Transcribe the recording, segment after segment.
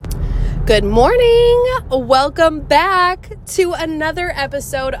Good morning. Welcome back to another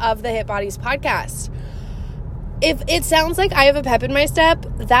episode of the Hit Bodies podcast. If it sounds like I have a pep in my step,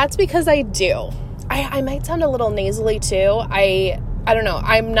 that's because I do. I might sound a little nasally too. I don't know.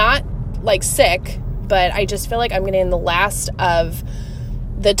 I'm not like sick, but I just feel like I'm getting the last of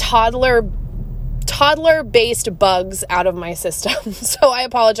the toddler-based bugs out of my system. So I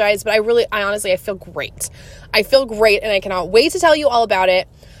apologize, but I honestly feel great. I feel great and I cannot wait to tell you all about it.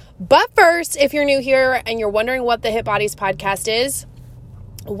 But first, if you're new here and you're wondering what the Hit Bodies podcast is,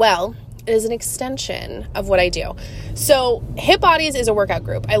 well, it is an extension of what I do. So Hit Bodies is a workout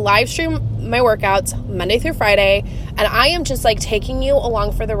group. I live stream my workouts Monday through Friday, and I am just like taking you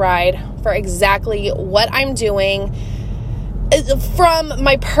along for the ride for exactly what I'm doing from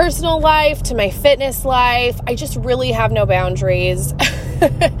my personal life to my fitness life. I just really have no boundaries.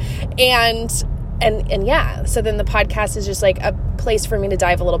 And yeah, so then the podcast is just like a place for me to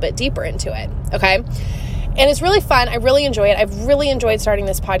dive a little bit deeper into it. Okay. And it's really fun. I really enjoy it. I've really enjoyed starting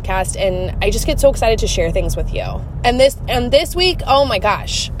this podcast and I just get so excited to share things with you. And this week, oh my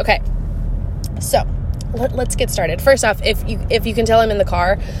gosh. Okay. So let's get started. First off, if you can tell I'm in the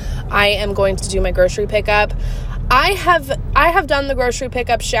car, I am going to do my grocery pickup. I have done the grocery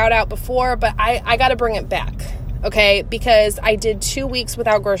pickup shout out before, but I got to bring it back. Okay. Because I did 2 weeks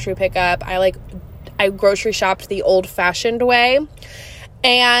without grocery pickup. I grocery shopped the old fashioned way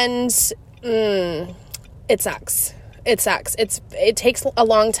and, it sucks. It sucks. It takes a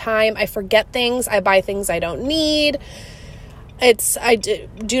long time. I forget things. I buy things I don't need. I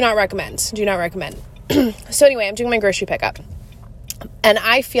do not recommend. Do not recommend. So anyway, I'm doing my grocery pickup and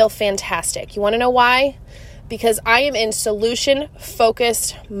I feel fantastic. You want to know why? Because I am in solution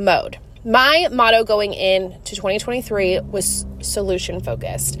focused mode. My motto going into 2023 was solution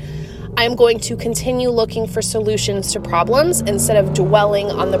focused. I'm going to continue looking for solutions to problems instead of dwelling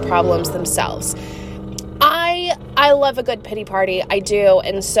on the problems themselves. I love a good pity party. I do.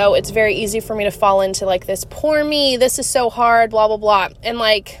 And so it's very easy for me to fall into like this poor me. This is so hard, blah, blah, blah. And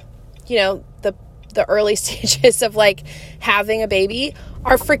like, you know, the early stages of like having a baby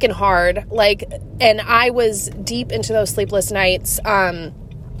are freaking hard. Like, and I was deep into those sleepless nights.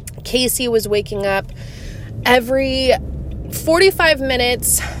 Casey was waking up every 45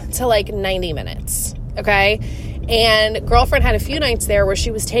 minutes to like 90 minutes. Okay. And girlfriend had a few nights there where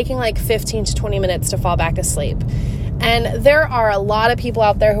she was taking like 15 to 20 minutes to fall back asleep. And there are a lot of people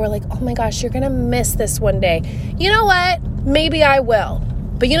out there who are like, oh my gosh, you're going to miss this one day. You know what? Maybe I will.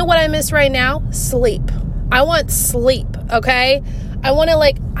 But you know what I miss right now? Sleep. I want sleep. Okay. I want to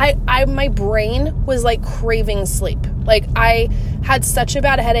my brain was like craving sleep. Like I had such a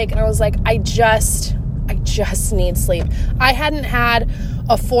bad headache and I was like, I just need sleep. I hadn't had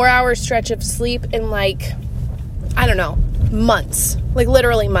a 4-hour stretch of sleep in like, I don't know, months, like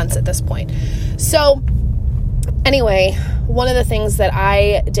literally months at this point. So anyway, one of the things that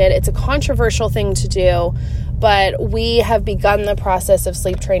I did, it's a controversial thing to do, but we have begun the process of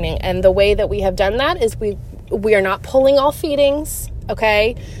sleep training. And the way that we have done that is we are not pulling all feedings.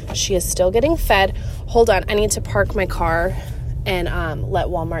 Okay. She is still getting fed. Hold on. I need to park my car and let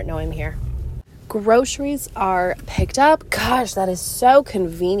Walmart know I'm here. Groceries are picked up. Gosh, that is so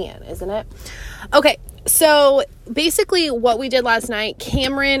convenient, isn't it? Okay. So basically what we did last night,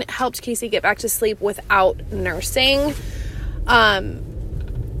 Cameron helped Casey get back to sleep without nursing,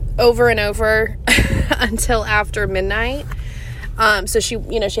 over and over until after midnight. So she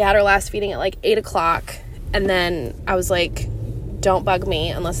had her last feeding at like 8:00 and then I was like, don't bug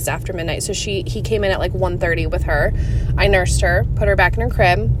me unless it's after midnight. So he came in at like 1:30 with her. I nursed her, put her back in her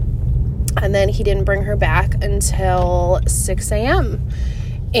crib, and then he didn't bring her back until 6 a.m.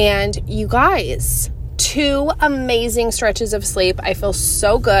 And you guys, 2 amazing stretches of sleep. I feel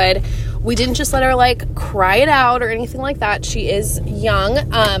so good. We didn't just let her like cry it out or anything like that. She is young.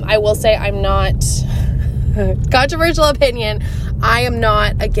 I will say I'm not controversial opinion. I am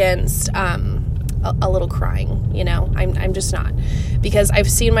not against a little crying, you know. I'm just not, because I've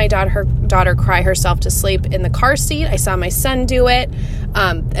seen my daughter cry herself to sleep in the car seat. I saw my son do it,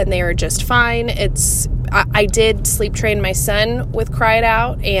 and they are just fine. I did sleep train my son with Cry It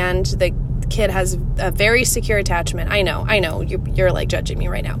Out, and the kid has a very secure attachment. I know you're like judging me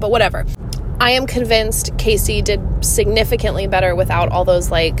right now, but whatever. I am convinced Casey did significantly better without all those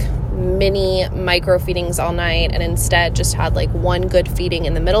like mini micro feedings all night, and instead just had like one good feeding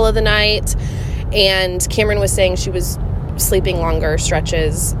in the middle of the night. And Cameron was saying she was sleeping longer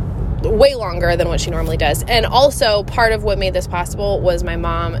stretches, way longer than what she normally does. And also part of what made this possible was my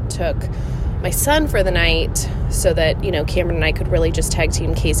mom took my son for the night so that, you know, Cameron and I could really just tag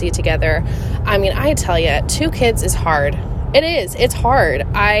team Casey together. I mean, I tell you, 2 kids is hard. It is. It's hard.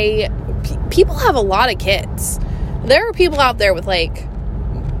 People have a lot of kids. There are people out there with like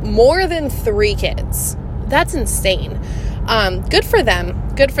more than 3 kids. That's insane. Good for them.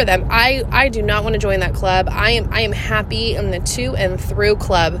 Good for them. I do not want to join that club. I am happy in the to and through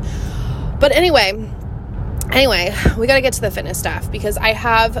club. But anyway, we got to get to the fitness stuff because I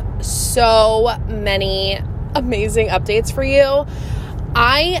have so many amazing updates for you.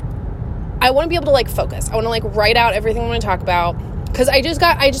 I want to be able to like focus. I want to like write out everything I'm going to talk about because I just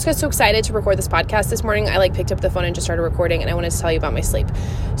got so excited to record this podcast this morning. I like picked up the phone and just started recording, and I wanted to tell you about my sleep.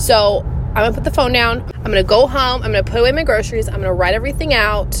 So I'm going to put the phone down. I'm going to go home. I'm going to put away my groceries. I'm going to write everything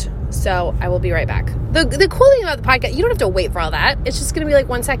out. So I will be right back. The cool thing about the podcast, you don't have to wait for all that. It's just going to be like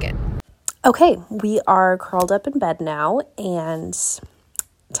 1 second. Okay, we are curled up in bed now and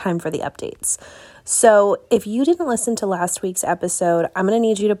time for the updates. So if you didn't listen to last week's episode, I'm going to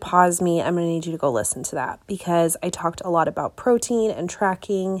need you to pause me. I'm going to need you to go listen to that because I talked a lot about protein and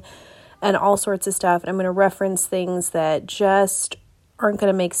tracking and all sorts of stuff. And I'm going to reference things that just aren't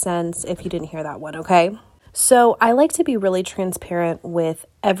going to make sense if you didn't hear that one, okay? So I like to be really transparent with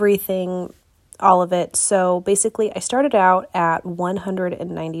everything, all of it. So basically I started out at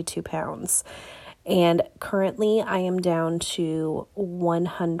 192 pounds. And currently I am down to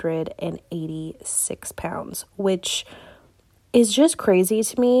 186 pounds, which is just crazy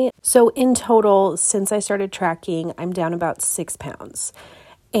to me. So in total, since I started tracking, I'm down about 6 pounds.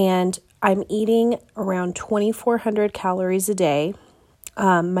 And I'm eating around 2,400 calories a day.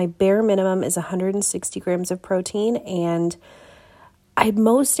 My bare minimum is 160 grams of protein. And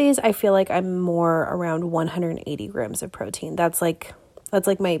most days I feel like I'm more around 180 grams of protein. That's like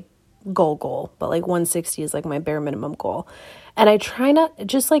my goal, but like 160 is like my bare minimum goal. And I try not,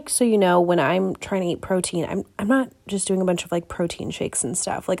 just like, so you know, when I'm trying to eat protein, I'm not just doing a bunch of like protein shakes and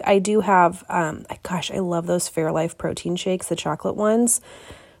stuff. Like I do have, I love those Fairlife protein shakes, the chocolate ones.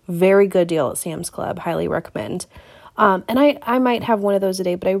 Very good deal at Sam's Club. Highly recommend. And I might have one of those a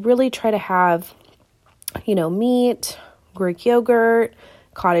day, but I really try to have, meat, Greek yogurt,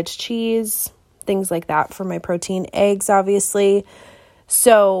 cottage cheese, things like that for my protein. Eggs, obviously.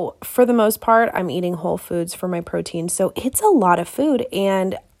 So for the most part, I'm eating whole foods for my protein. So it's a lot of food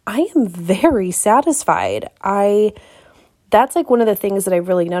and I am very satisfied. That's like one of the things that I've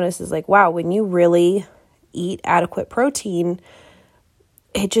really noticed is like, wow, when you really eat adequate protein,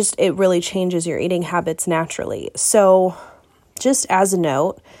 it really changes your eating habits naturally. So just as a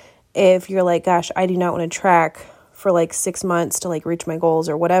note, if you're like, gosh, I do not want to track for like 6 months to like reach my goals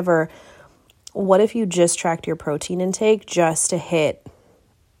or whatever, what if you just tracked your protein intake just to hit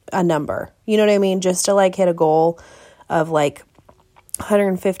a number, you know what I mean? Just to like hit a goal of like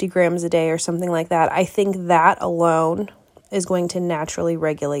 150 grams a day or something like that. I think that alone is going to naturally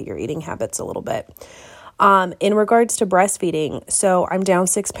regulate your eating habits a little bit. In regards to breastfeeding, so I'm down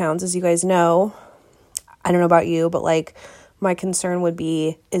 6 pounds, as you guys know. I don't know about you, but like my concern would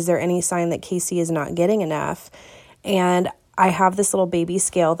be, is there any sign that Casey is not getting enough? And I have this little baby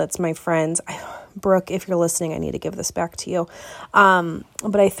scale that's my friend's. Brooke, if you're listening, I need to give this back to you.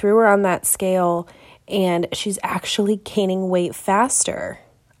 But I threw her on that scale and she's actually gaining weight faster.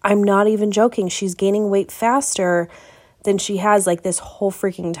 I'm not even joking. She's gaining weight faster than she has like this whole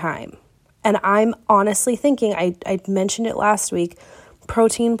freaking time. And I'm honestly thinking, I mentioned it last week,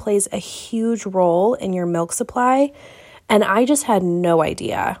 protein plays a huge role in your milk supply. And I just had no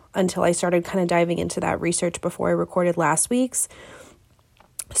idea until I started kind of diving into that research before I recorded last week's.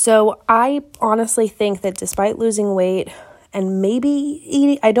 So I honestly think that despite losing weight and maybe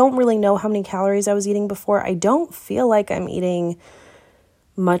eating, I don't really know how many calories I was eating before. I don't feel like I'm eating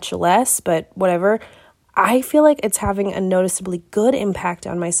much less, but whatever. I feel like it's having a noticeably good impact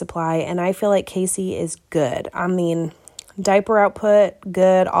on my supply, and I feel like Casey is good. I mean, diaper output,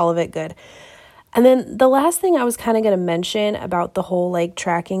 good, all of it good. And then the last thing I was kind of going to mention about the whole like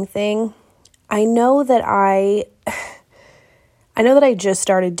tracking thing, I know that I just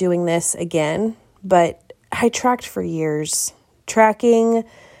started doing this again, but I tracked for years. Tracking,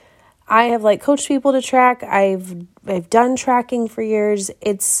 I have like coached people to track. I've done tracking for years.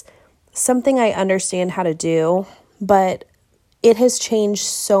 It's something I understand how to do, but it has changed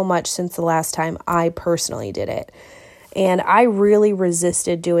so much since the last time I personally did it. And I really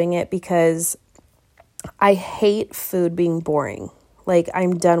resisted doing it because I hate food being boring. Like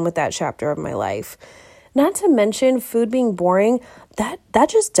I'm done with that chapter of my life. Not to mention food being boring, that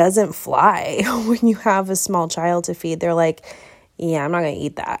just doesn't fly when you have a small child to feed. They're like, yeah, I'm not going to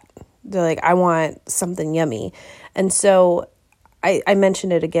eat that. They're like, I want something yummy. And so I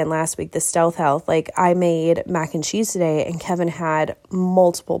mentioned it again last week, the Stealth Health. Like, I made mac and cheese today and Kevin had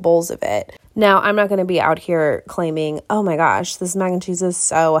multiple bowls of it. Now, I'm not going to be out here claiming, oh my gosh, this mac and cheese is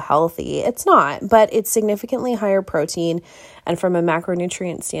so healthy. It's not, but it's significantly higher protein. And from a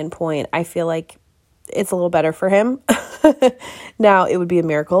macronutrient standpoint, I feel like it's a little better for him. Now, it would be a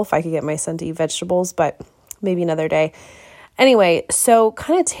miracle if I could get my son to eat vegetables, but maybe another day. Anyway, so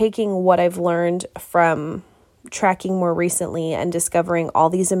kind of taking what I've learned from tracking more recently and discovering all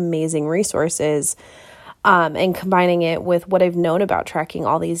these amazing resources, and combining it with what I've known about tracking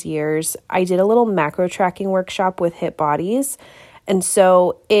all these years, I did a little macro tracking workshop with Hit Bodies. And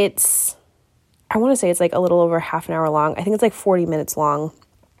so I want to say it's like a little over half an hour long. I think it's like 40 minutes long.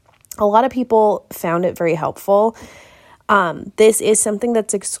 A lot of people found it very helpful. This is something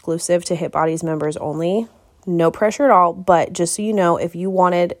that's exclusive to Hit Bodies members only. No pressure at all. But just so you know, if you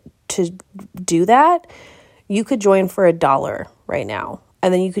wanted to do that, you could join for $1 right now,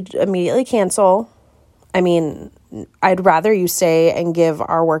 and then you could immediately cancel. I mean, I'd rather you stay and give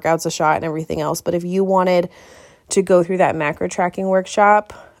our workouts a shot and everything else. But if you wanted to go through that macro tracking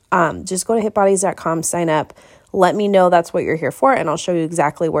workshop, just go to hitbodies.com, sign up. Let me know that's what you're here for, and I'll show you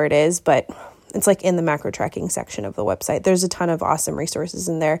exactly where it is. But it's like in the macro tracking section of the website. There's a ton of awesome resources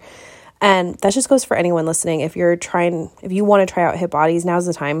in there. And that just goes for anyone listening. If you want to try out Hit Bodies, now's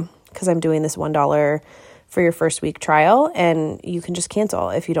the time, because I'm doing this $1 for your first week trial, and you can just cancel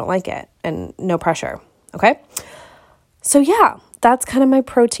if you don't like it, and no pressure. Okay. So yeah, that's kind of my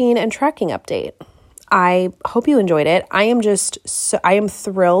protein and tracking update. I hope you enjoyed it. I am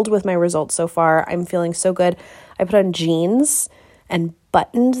thrilled with my results so far. I'm feeling so good. I put on jeans and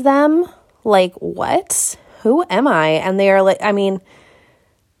buttoned them. Like, what? Who am I? And they are like, I mean,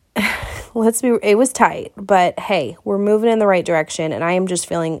 it was tight, but hey, we're moving in the right direction, and I am just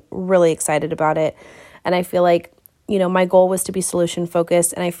feeling really excited about it. And I feel like, my goal was to be solution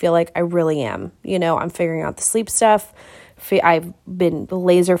focused, and I feel like I really am. I'm figuring out the sleep stuff. I've been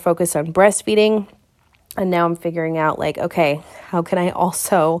laser focused on breastfeeding, and now I'm figuring out, like, okay, how can I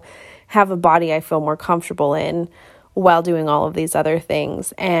also have a body I feel more comfortable in while doing all of these other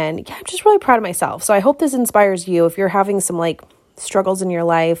things? And yeah, I'm just really proud of myself. So I hope this inspires you. If you're having some like struggles in your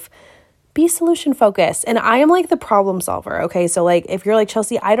life, be solution focused. And I am like the problem solver. Okay. So like, if you're like,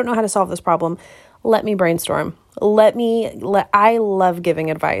 Chelsea, I don't know how to solve this problem, let me brainstorm. I love giving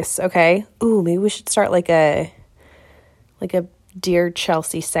advice. Okay. Ooh, maybe we should start like a Dear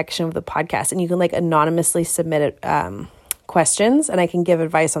Chelsea section of the podcast, and you can like anonymously submit questions, and I can give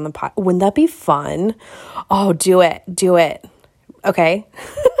advice on the pod. Wouldn't that be fun? Oh, do it. Okay.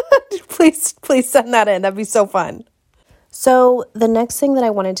 Please send that in. That'd be so fun. So the next thing that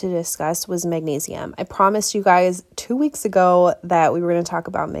I wanted to discuss was magnesium. I promised you guys 2 weeks ago that we were going to talk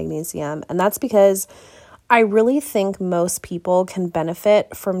about magnesium, and that's because I really think most people can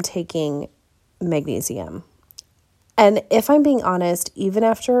benefit from taking magnesium. And if I'm being honest, even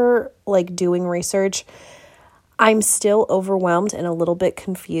after like doing research, I'm still overwhelmed and a little bit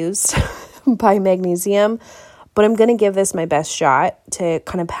confused by magnesium, but I'm going to give this my best shot to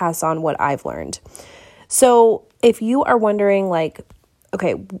kind of pass on what I've learned. So if you are wondering like,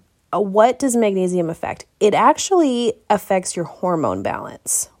 okay, what does magnesium affect? It actually affects your hormone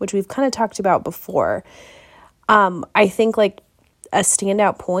balance, which we've kind of talked about before. I think like a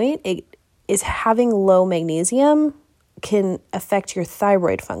standout point is having low magnesium can affect your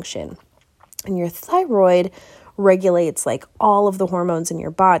thyroid function. And your thyroid regulates like all of the hormones in your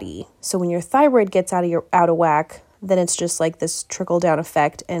body. So when your thyroid gets out of whack, then it's just like this trickle down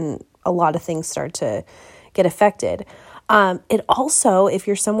effect, and a lot of things start to get affected. It also, if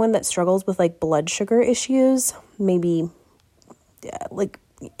you're someone that struggles with like blood sugar issues, maybe like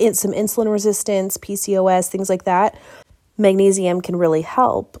some insulin resistance, PCOS, things like that, magnesium can really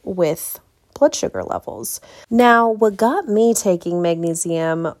help with blood sugar levels. Now, what got me taking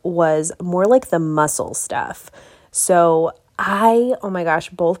magnesium was more like the muscle stuff. So oh my gosh,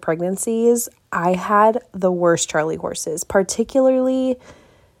 both pregnancies, I had the worst Charlie horses, particularly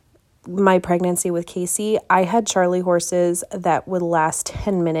my pregnancy with Casey. I had Charlie horses that would last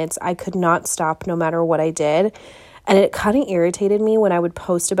 10 minutes. I could not stop no matter what I did. And it kind of irritated me when I would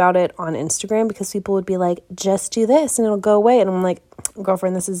post about it on Instagram, because people would be like, just do this and it'll go away. And I'm like,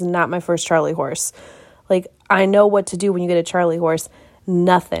 girlfriend, this is not my first Charlie horse. Like, I know what to do when you get a Charlie horse.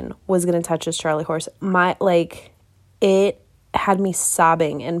 Nothing was going to touch this Charlie horse. It had me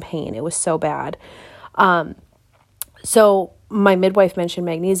sobbing in pain. It was so bad. So my midwife mentioned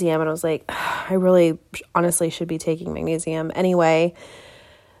magnesium, and I was like, I really honestly should be taking magnesium anyway.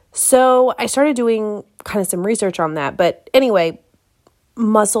 So I started doing kind of some research on that. But anyway,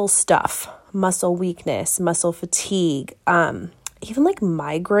 muscle stuff, muscle weakness, muscle fatigue, even like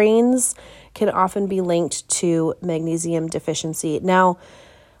migraines can often be linked to magnesium deficiency. Now,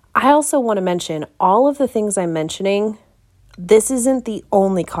 I also want to mention all of the things I'm mentioning, this isn't the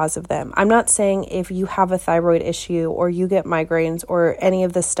only cause of them. I'm not saying if you have a thyroid issue or you get migraines or any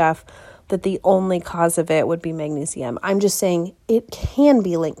of this stuff that the only cause of it would be magnesium. I'm just saying it can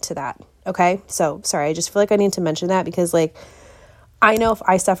be linked to that. Okay. So sorry, I just feel like I need to mention that because like, I know if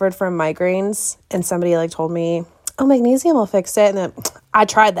I suffered from migraines and somebody like told me, oh, magnesium will fix it. And then I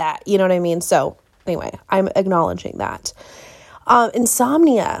tried that, you know what I mean? So anyway, I'm acknowledging that.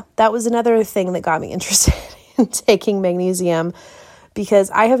 Insomnia, that was another thing that got me interested in taking magnesium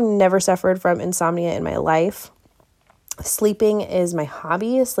because I have never suffered from insomnia in my life. Sleeping is my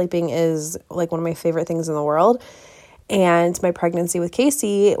hobby. Sleeping is like one of my favorite things in the world. And my pregnancy with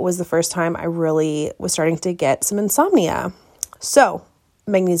Casey was the first time I really was starting to get some insomnia. So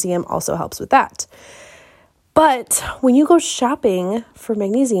magnesium also helps with that. But when you go shopping for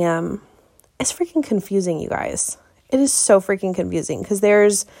magnesium, it's freaking confusing, you guys. It is so freaking confusing because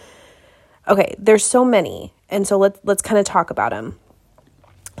there's so many. And so let's kind of talk about them.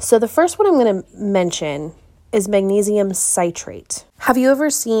 So the first one I'm going to mention is magnesium citrate. Have you ever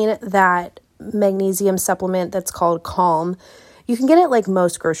seen that magnesium supplement that's called Calm? You can get it like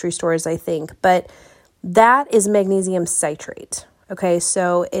most grocery stores, I think, but that is magnesium citrate. Okay,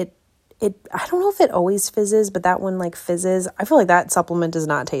 so it I don't know if it always fizzes, but that one like fizzes. I feel like that supplement does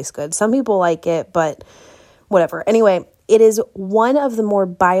not taste good. Some people like it, but whatever. Anyway, it is one of the more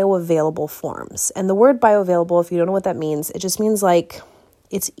bioavailable forms. And the word bioavailable, if you don't know what that means, it just means like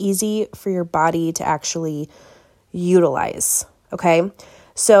it's easy for your body to actually utilize. Okay,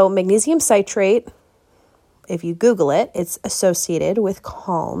 so magnesium citrate, if you Google it, it's associated with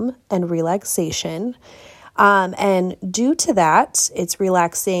calm and relaxation. And due to that, it's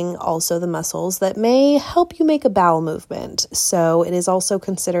relaxing also the muscles that may help you make a bowel movement. So it is also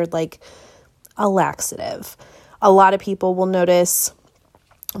considered like a laxative. A lot of people will notice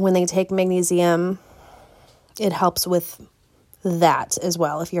when they take magnesium, it helps with that as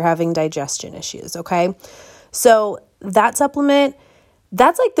well if you're having digestion issues, okay? So that supplement,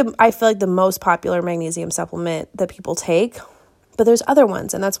 that's like I feel like the most popular magnesium supplement that people take, but there's other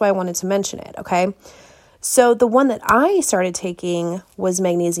ones, and that's why I wanted to mention it, okay? So the one that I started taking was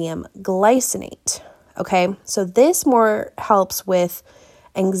magnesium glycinate, okay? So this more helps with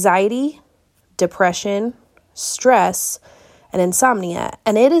anxiety, depression, stress, and insomnia,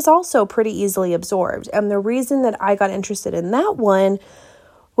 and it is also pretty easily absorbed. And the reason that I got interested in that one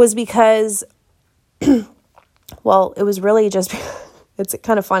was because, well, it was really just, it's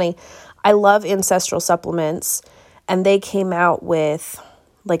kind of funny. I love Ancestral supplements, and they came out with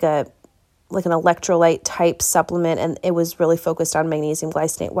like an electrolyte type supplement, and it was really focused on magnesium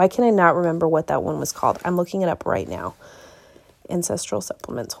glycinate. Why can I not remember what that one was called? I'm looking it up right now. Ancestral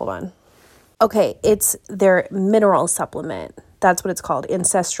supplements, hold on. Okay, it's their mineral supplement. That's what it's called,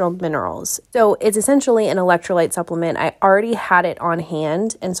 Ancestral Minerals. So it's essentially an electrolyte supplement. I already had it on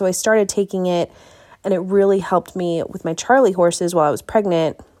hand, and so I started taking it, and it really helped me with my Charlie horses while I was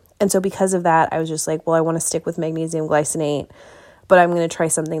pregnant. And so because of that, I was just like, well, I want to stick with magnesium glycinate, but I'm going to try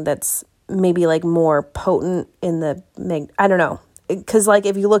something that's maybe like more potent in the, I don't know. Because like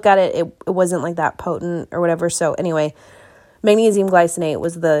if you look at it, it wasn't like that potent or whatever. So anyway, magnesium glycinate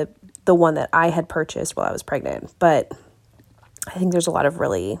was the one that I had purchased while I was pregnant. But I think there's a lot of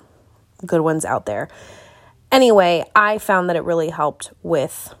really good ones out there. Anyway, I found that it really helped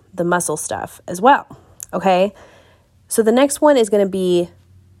with the muscle stuff as well. Okay. So the next one is going to be,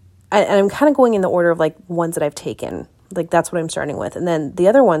 and I'm kind of going in the order of like ones that I've taken. Like that's what I'm starting with. And then the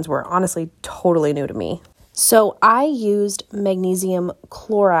other ones were honestly totally new to me. So I used magnesium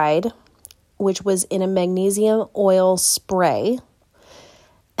chloride, which was in a magnesium oil spray.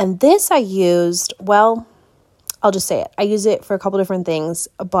 And this I used, well, I'll just say it. I use it for a couple different things,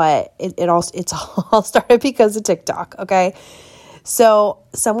 but it's all started because of TikTok, okay? So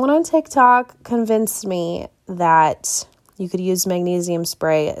someone on TikTok convinced me that you could use magnesium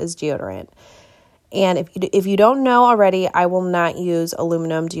spray as deodorant. And if you don't know already, I will not use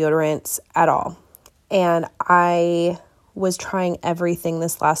aluminum deodorants at all. And I was trying everything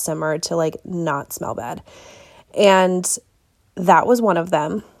this last summer to like not smell bad. And that was one of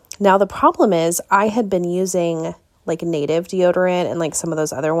them. Now the problem is I had been using like native deodorant and like some of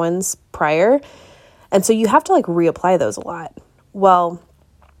those other ones prior. And so you have to like reapply those a lot. Well,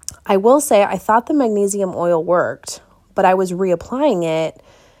 I will say I thought the magnesium oil worked, but I was reapplying it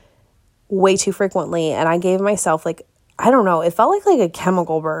way too frequently. And I gave myself like, I don't know, it felt like a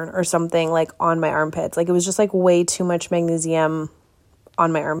chemical burn or something like on my armpits. Like it was just like way too much magnesium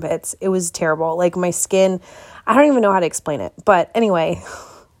on my armpits. It was terrible. Like my skin, I don't even know how to explain it. But anyway,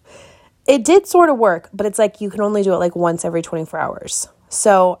 it did sort of work, but it's like you can only do it like once every 24 hours.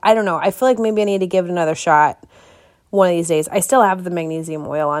 So I don't know. I feel like maybe I need to give it another shot one of these days. I still have the magnesium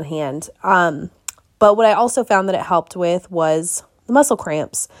oil on hand. But what I also found that it helped with was the muscle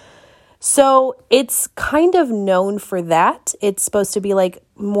cramps. So it's kind of known for that. It's supposed to be like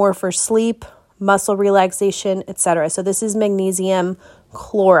more for sleep, muscle relaxation, etc. So this is magnesium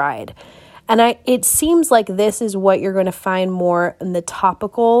chloride. And it seems like this is what you're going to find more in the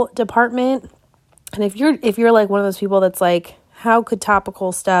topical department. And if you're like one of those people that's like, how could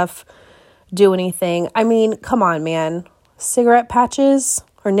topical stuff do anything? I mean, come on, man. Cigarette patches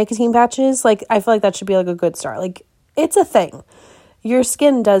or nicotine patches, like I feel like that should be like a good start. Like it's a thing. Your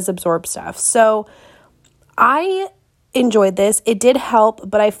skin does absorb stuff. So I enjoyed this. It did help,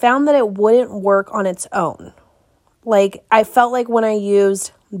 but I found that it wouldn't work on its own. Like I felt like when I used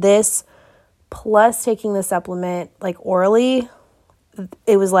this plus taking the supplement like orally,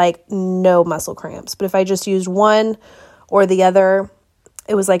 it was like no muscle cramps. But if I just used one or the other,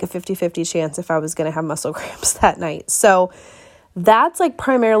 it was like a 50-50 chance if I was going to have muscle cramps that night. So that's like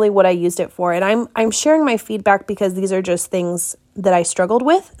primarily what I used it for. And I'm sharing my feedback because these are just things that I struggled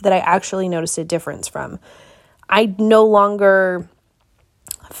with that I actually noticed a difference from. I no longer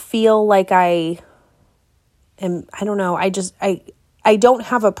feel like I don't know. I don't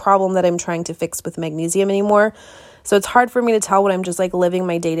have a problem that I'm trying to fix with magnesium anymore. So it's hard for me to tell when I'm just like living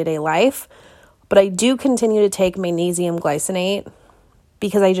my day-to-day life. But I do continue to take magnesium glycinate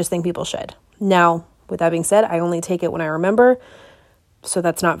because I just think people should. Now, with that being said, I only take it when I remember. So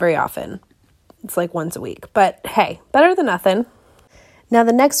that's not very often. It's like once a week. But hey, better than nothing. Now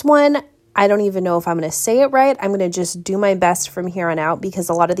the next one, I don't even know if I'm going to say it right. I'm going to just do my best from here on out because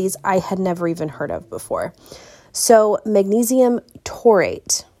a lot of these I had never even heard of before. So magnesium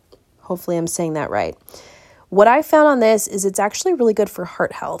taurate. Hopefully I'm saying that right. What I found on this is it's actually really good for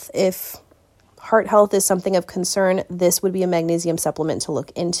heart health. If heart health is something of concern, this would be a magnesium supplement to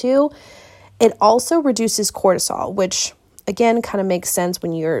look into. It also reduces cortisol, which again kind of makes sense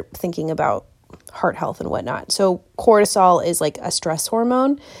when you're thinking about heart health and whatnot. So cortisol is like a stress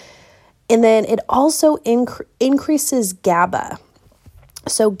hormone. And then it also increases GABA.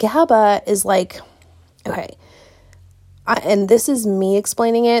 So GABA is like, okay, and this is me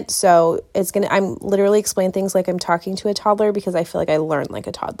explaining it. So I'm literally explaining things like I'm talking to a toddler because I feel like I learned like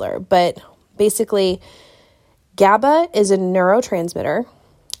a toddler. But basically, GABA is a neurotransmitter.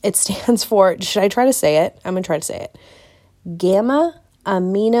 It stands for, should I try to say it? I'm going to try to say it. Gamma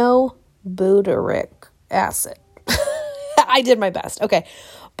aminobutyric acid. I did my best. Okay.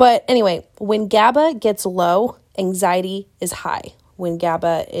 But anyway, when GABA gets low, anxiety is high. When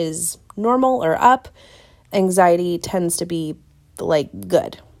GABA is normal or up, anxiety tends to be like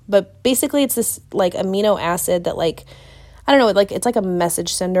good. But basically it's this like amino acid that like, I don't know, like it's like a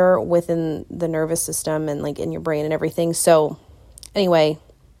message sender within the nervous system and like in your brain and everything. So anyway,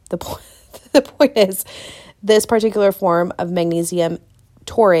 the point is this particular form of magnesium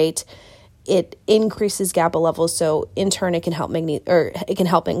taurate, it increases GABA levels. So in turn, it can help it can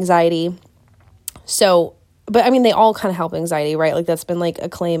help anxiety. So, but I mean, they all kind of help anxiety, right? Like that's been like a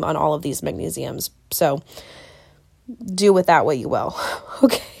claim on all of these magnesiums. So do with that what you will.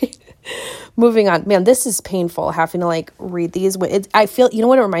 Okay. Moving on. Man, this is painful having to like read these. I feel, you know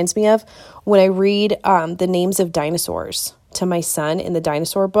what it reminds me of? When I read the names of dinosaurs to my son in the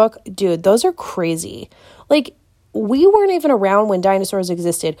dinosaur book. Dude, those are crazy. Like, we weren't even around when dinosaurs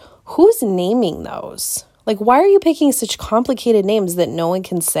existed. Who's naming those? Like, why are you picking such complicated names that no one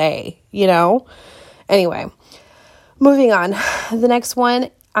can say, you know? Anyway, moving on. The next one,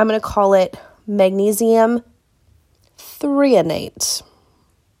 I'm going to call it magnesium threonate.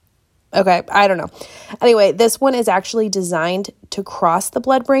 Okay, I don't know. Anyway, this one is actually designed to cross the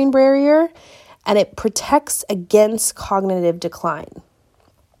blood-brain barrier, and it protects against cognitive decline.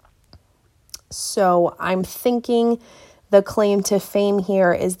 So I'm thinking the claim to fame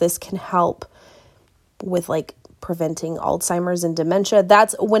here is this can help with like preventing Alzheimer's and dementia.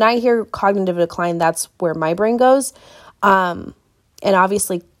 That's when I hear cognitive decline, that's where my brain goes. And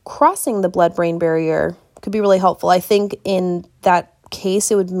obviously crossing the blood-brain barrier could be really helpful. I think in that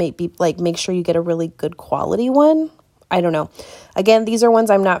case, it would make sure you get a really good quality one. I don't know. Again, these are ones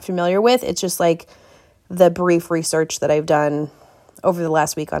I'm not familiar with. It's just like the brief research that I've done over the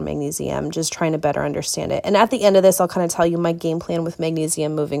last week on magnesium, just trying to better understand it. And at the end of this, I'll kind of tell you my game plan with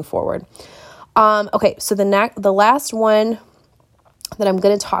magnesium moving forward. Okay, so the last one that I'm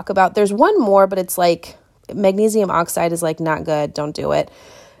going to talk about, there's one more, but it's like magnesium oxide is like not good. Don't do it.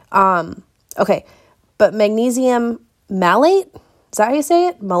 Okay, but magnesium malate, Is that how you say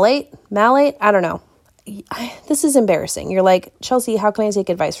it? Malate? I don't know. This is embarrassing. You're like, Chelsea, how can I take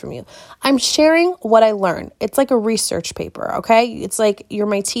advice from you? I'm sharing what I learned. It's like a research paper, okay? It's like you're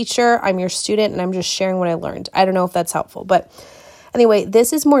my teacher, I'm your student, and I'm just sharing what I learned. I don't know if that's helpful. But anyway,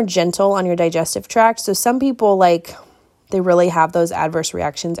 this is more gentle on your digestive tract. So some people, like, they really have those adverse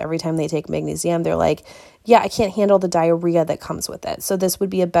reactions every time they take magnesium. They're like, yeah, I can't handle the diarrhea that comes with it. So this would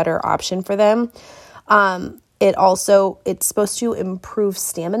be a better option for them. It's supposed to improve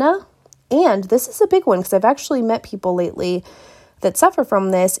stamina. And this is a big one because I've actually met people lately that suffer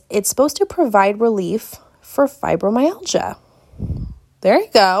from this. It's supposed to provide relief for fibromyalgia. There you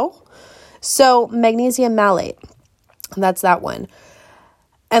go. So magnesium malate, that's that one.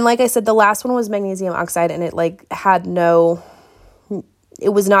 And like I said, the last one was magnesium oxide, and it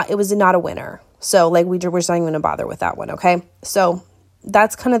was not a winner. So like we're just not even going to bother with that one. Okay. So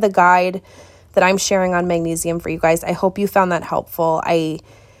that's kind of the guide that I'm sharing on magnesium for you guys. I hope you found that helpful.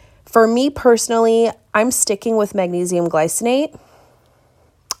 For me personally, I'm sticking with magnesium glycinate.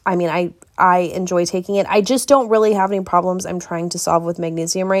 I mean, I enjoy taking it. I just don't really have any problems I'm trying to solve with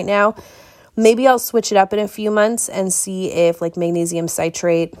magnesium right now. Maybe I'll switch it up in a few months and see if like magnesium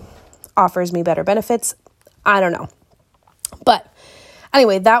citrate offers me better benefits. I don't know. But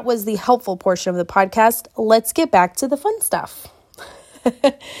anyway, that was the helpful portion of the podcast. Let's get back to the fun stuff.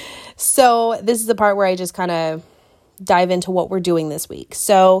 So this is the part where I just kind of dive into what we're doing this week.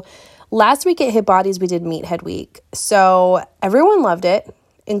 So last week at Hit Bodies, we did Meathead Week. So everyone loved it,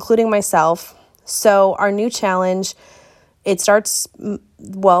 including myself. So our new challenge, it starts, the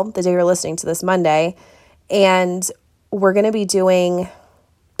day you're listening to this, Monday, and we're going to be doing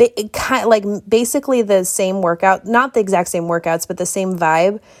basically the same workout, not the exact same workouts, but the same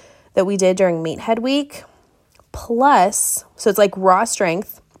vibe that we did during Meathead Week. Plus, so it's like raw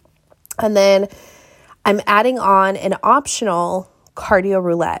strength, and then I'm adding on an optional cardio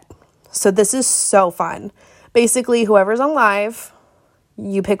roulette. So this is so fun. Basically, whoever's on live,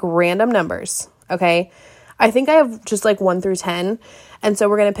 you pick random numbers, okay? I think I have just like 1 through 10. And so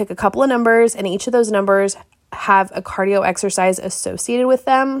we're going to pick a couple of numbers, and each of those numbers have a cardio exercise associated with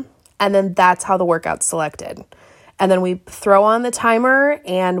them. And then that's how the workout's selected. And then we throw on the timer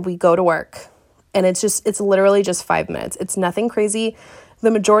and we go to work. And it's literally just 5 minutes. It's nothing crazy. The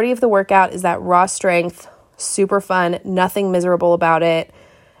majority of the workout is that raw strength, super fun, nothing miserable about it.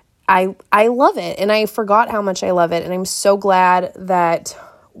 I love it, and I forgot how much I love it, and I'm so glad that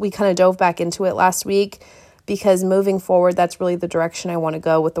we kind of dove back into it last week, because moving forward, that's really the direction I want to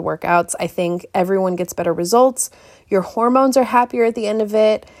go with the workouts. I think everyone gets better results. Your hormones are happier at the end of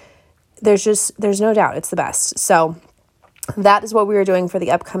it. There's no doubt it's the best. So that is what we are doing for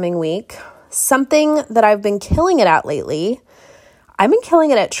the upcoming week. Something that I've been killing it at lately, I've been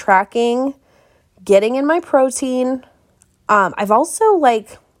killing it at tracking, getting in my protein. I've also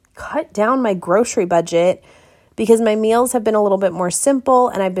cut down my grocery budget because my meals have been a little bit more simple,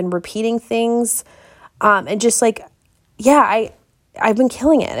 and I've been repeating things. And just I've been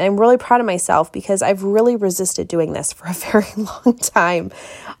killing it, and I'm really proud of myself because I've really resisted doing this for a very long time.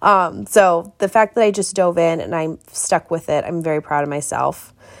 So the fact that I just dove in and I'm stuck with it, I'm very proud of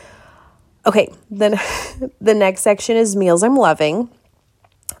myself. Okay, then the next section is meals I'm loving.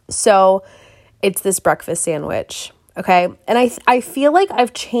 So it's this breakfast sandwich, okay? And I feel like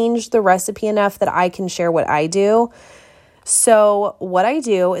I've changed the recipe enough that I can share what I do. So what I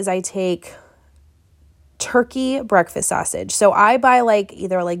do is I take turkey breakfast sausage. So I buy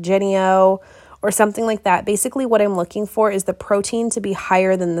either Jenny-O or something like that. Basically what I'm looking for is the protein to be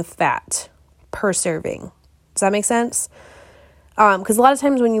higher than the fat per serving. Does that make sense? Because a lot of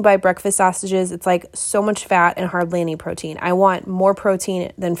times when you buy breakfast sausages, it's so much fat and hardly any protein. I want more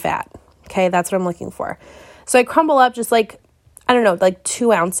protein than fat. Okay, that's what I'm looking for. So I crumble up just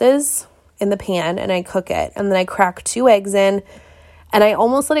 2 ounces in the pan, and I cook it. And then I crack 2 eggs in, and I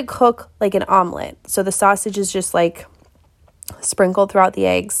almost let it cook like an omelet. So the sausage is just sprinkled throughout the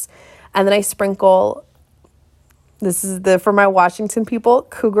eggs. And then I sprinkle, this is for my Washington people,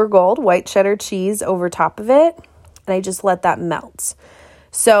 Cougar Gold white cheddar cheese over top of it. And I just let that melt.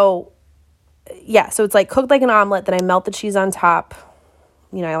 So yeah, so it's cooked like an omelet. Then I melt the cheese on top.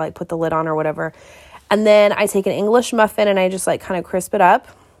 I put the lid on or whatever. And then I take an English muffin and I just kind of crisp it up.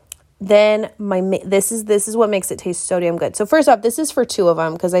 Then this is what makes it taste so damn good. So first off, this is for 2 of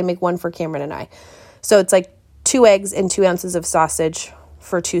them because I make one for Cameron and I. So it's 2 eggs and 2 ounces of sausage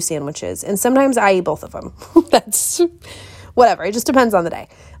for 2 sandwiches. And sometimes I eat both of them. That's whatever. It just depends on the day.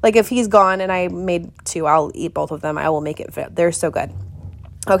 If he's gone and I made 2, I'll eat both of them. I will make it fit. They're so good.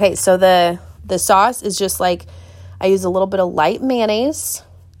 Okay, so the sauce is just I use a little bit of light mayonnaise,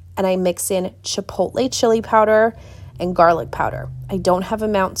 and I mix in chipotle chili powder and garlic powder. I don't have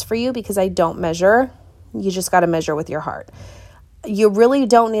amounts for you because I don't measure. You just got to measure with your heart. You really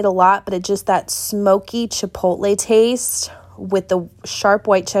don't need a lot, but it's just that smoky chipotle taste with the sharp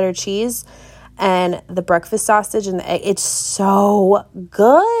white cheddar cheese and the breakfast sausage and the egg. It's so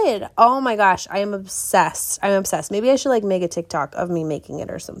good. Oh my gosh, I am obsessed. Maybe I should like make a TikTok of me making it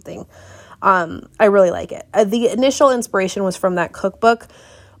or something. I really like it. The initial inspiration was from that cookbook,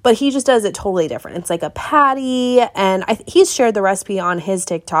 but he just does it totally different. It's like a patty, and he's shared the recipe on his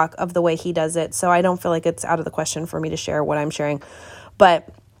TikTok of the way he does it, so I don't feel like it's out of the question for me to share what I'm sharing. But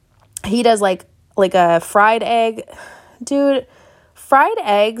he does like a fried egg. Dude, fried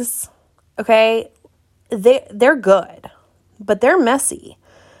eggs, okay, they're good, but they're messy.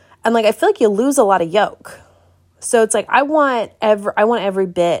 And like I feel like you lose a lot of yolk. So it's like I want every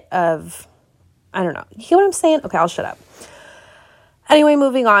bit of, I don't know. You hear what I'm saying? Okay, I'll shut up. Anyway,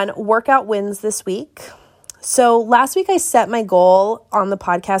 moving on. Workout wins this week. So last week I set my goal on the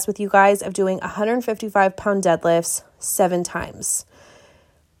podcast with you guys of doing 155-pound deadlifts 7 times.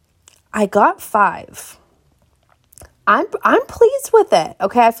 I got 5. I'm pleased with it.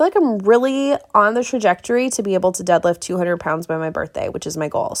 Okay, I feel like I'm really on the trajectory to be able to deadlift 200 pounds by my birthday, which is my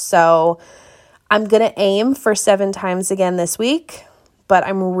goal. So I'm going to aim for 7 times again this week, but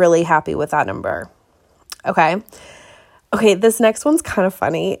I'm really happy with that number. Okay, this next one's kind of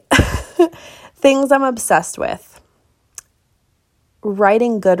funny. Things I'm obsessed with.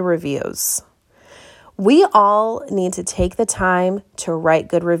 Writing good reviews. We all need to take the time to write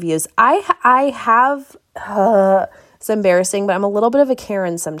good reviews. I have, it's embarrassing, but I'm a little bit of a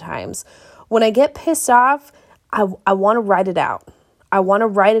Karen sometimes. When I get pissed off, I want to write it out.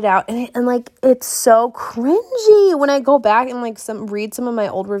 And like, it's so cringy when I go back and like read some of my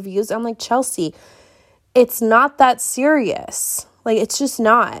old reviews. I'm like, Chelsea, it's not that serious. Like, it's just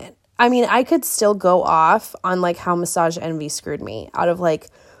not. I mean, I could still go off on like how Massage Envy screwed me out of like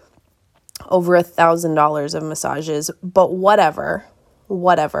over $1,000 of massages, but whatever.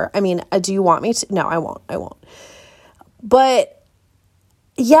 I mean, do you want me to? No, I won't. But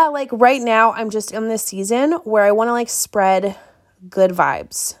yeah, like right now I'm just in this season where I want to like spread good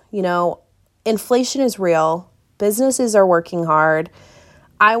vibes. You know, inflation is real. Businesses are working hard.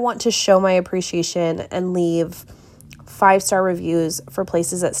 I want to show my appreciation and leave 5-star reviews for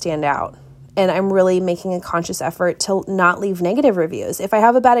places that stand out. And I'm really making a conscious effort to not leave negative reviews. If I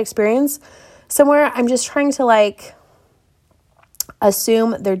have a bad experience somewhere, I'm just trying to like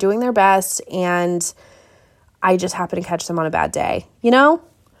assume they're doing their best and I just happen to catch them on a bad day, you know?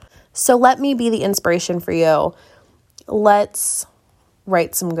 So let me be the inspiration for you. Let's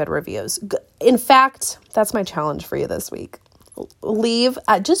write some good reviews. In fact, that's my challenge for you this week. Leave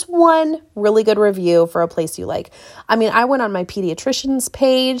just one really good review for a place you like. I mean, I went on my pediatrician's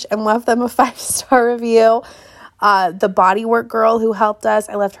page and left them a 5-star review. The bodywork girl who helped us,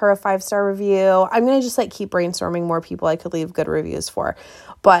 I left her a 5-star review. I'm going to just like keep brainstorming more people I could leave good reviews for.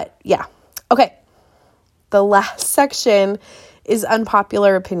 But yeah. Okay. The last section is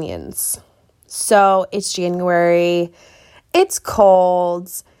unpopular opinions. So it's January. It's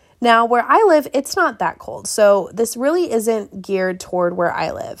cold. Now, where I live, it's not that cold. So this really isn't geared toward where I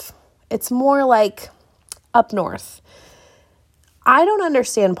live. It's more like up north. I don't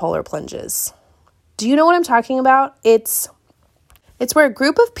understand polar plunges. Do you know what I'm talking about? It's where a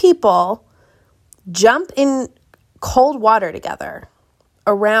group of people jump in cold water together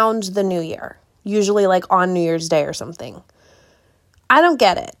around the new year, usually like on New Year's Day or something. I don't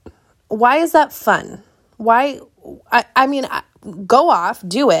get it. Why is that fun? Why? I mean, go off,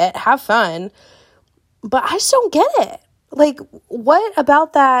 do it, have fun, but I just don't get it. Like, what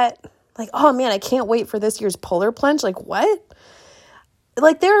about that? Like, oh man, I can't wait for this year's polar plunge. Like, what?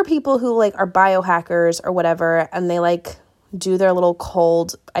 Like, there are people who like are biohackers or whatever, and they like do their little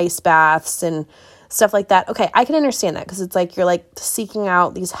cold ice baths and stuff like that. Okay, I can understand that because it's like you're like seeking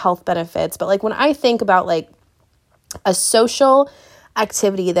out these health benefits. But like when I think about like a social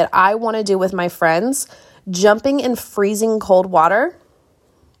activity that I want to do with my friends, jumping in freezing cold water,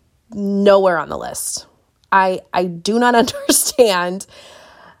 nowhere on the list. I do not understand.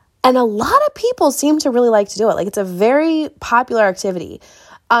 And a lot of people seem to really like to do it. Like, it's a very popular activity.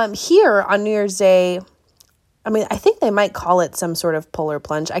 Here on New Year's Day, I mean, I think they might call it some sort of polar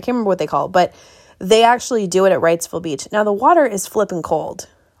plunge. I can't remember what they call it, but they actually do it at Wrightsville Beach. Now, the water is flipping cold,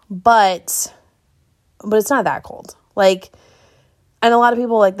 but it's not that cold. Like, and a lot of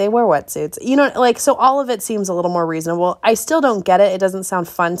people, like, they wear wetsuits. You know, like, so all of it seems a little more reasonable. I still don't get it. It doesn't sound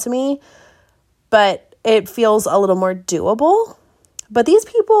fun to me, but it feels a little more doable. But these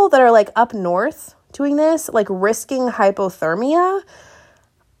people that are, like, up north doing this, like, risking hypothermia,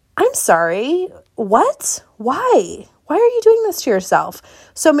 I'm sorry. what? Why? Why are you doing this to yourself?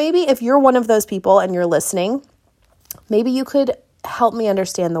 So maybe if you're one of those people and you're listening, maybe you could help me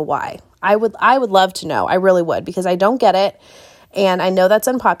understand the why. I would love to know. I really would, because I don't get it. And I know that's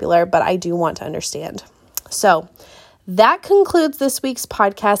unpopular, but I do want to understand. So that concludes this week's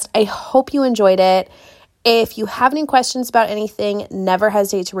podcast. I hope you enjoyed it. If you have any questions about anything, never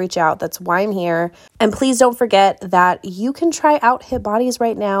hesitate to reach out. That's why I'm here. And please don't forget that you can try out Hit Bodies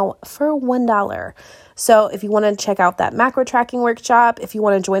right now for $1. So if you want to check out that macro tracking workshop, if you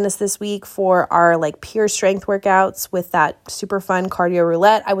want to join us this week for our pure strength workouts with that super fun cardio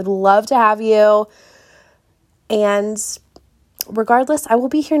roulette, I would love to have you. And regardless, I will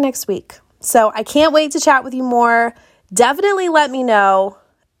be here next week. So I can't wait to chat with you more. Definitely let me know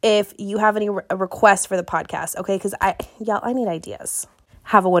if you have any requests for the podcast, okay? Because I need ideas.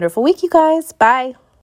 Have a wonderful week, you guys. Bye.